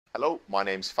Hello, my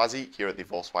name's Fazzy here at the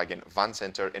Volkswagen Van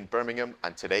Centre in Birmingham,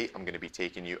 and today I'm going to be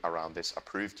taking you around this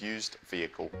approved used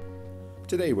vehicle.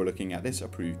 Today we're looking at this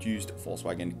approved used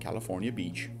Volkswagen California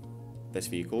Beach. This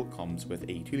vehicle comes with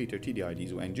a 2-litre TDI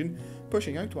diesel engine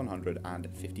pushing out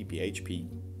 150 bhp.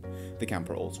 The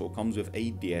camper also comes with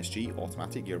a DSG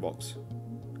Automatic gearbox.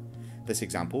 This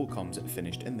example comes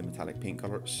finished in the metallic paint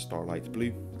colour Starlight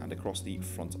Blue, and across the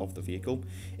front of the vehicle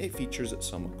it features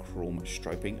some chrome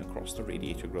striping across the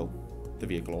radiator grille. The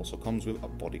vehicle also comes with a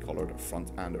body coloured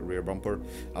front and rear bumper,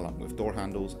 along with door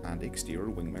handles and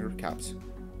exterior wing mirror caps.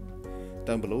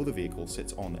 Down below the vehicle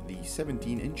sits on the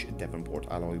 17-inch Devonport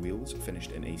alloy wheels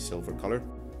finished in a silver colour.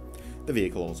 The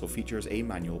vehicle also features a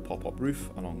manual pop-up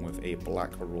roof along with a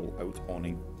black roll-out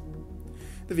awning.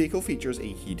 The vehicle features a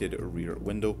heated rear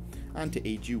window, and to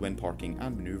aid you when parking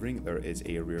and manoeuvring there is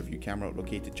a rear view camera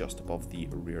located just above the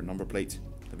rear number plate.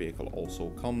 The vehicle also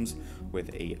comes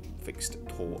with a fixed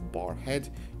tow bar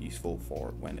head, useful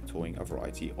for when towing a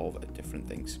variety of different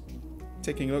things.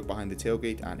 Taking a look behind the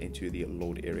tailgate and into the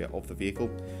load area of the vehicle,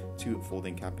 2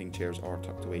 folding camping chairs are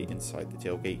tucked away inside the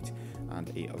tailgate,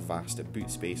 and a vast boot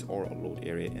space or a load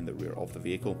area in the rear of the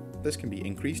vehicle. This can be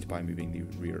increased by moving the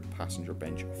rear passenger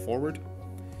bench forward.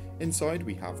 Inside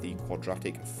we have the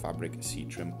quadratic fabric seat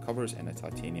trim covers in a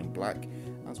titanium black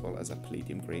as well as a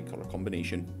palladium grey colour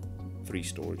combination. 3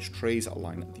 storage trays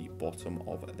line the bottom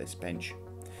of this bench.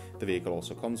 The vehicle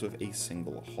also comes with a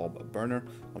single hob burner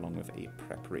along with a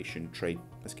preparation tray.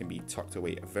 This can be tucked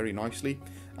away very nicely,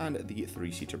 and the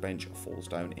 3-seater bench falls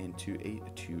down into a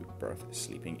 2-berth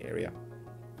sleeping area.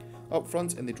 Up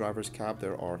front in the driver's cab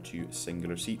there are 2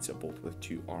 singular seats, both with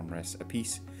 2 armrests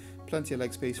apiece. Plenty of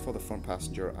leg space for the front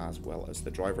passenger as well as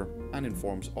the driver, and in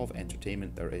forms of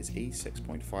entertainment there is a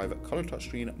 6.5 colour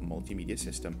touchscreen multimedia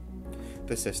system.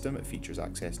 This system features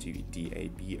access to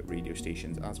DAB radio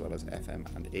stations as well as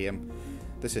FM and AM.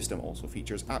 The system also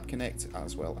features App Connect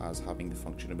as well as having the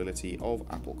functionality of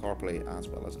Apple CarPlay as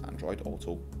well as Android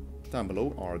Auto. Down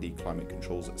below are the climate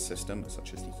controls system,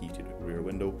 such as the heated rear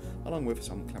window along with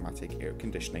some climatic air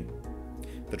conditioning.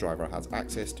 The driver has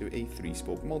access to a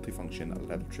 3-spoke multifunction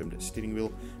leather-trimmed steering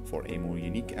wheel for a more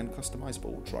unique and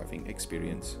customizable driving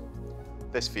experience.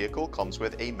 This vehicle comes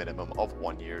with a minimum of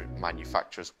 1 year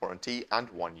manufacturer's warranty and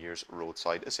 1 year's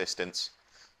roadside assistance.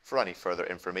 For any further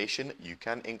information, you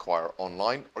can inquire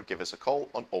online or give us a call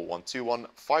on 0121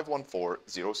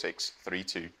 514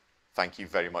 0632. Thank you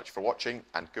very much for watching,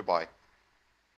 and goodbye.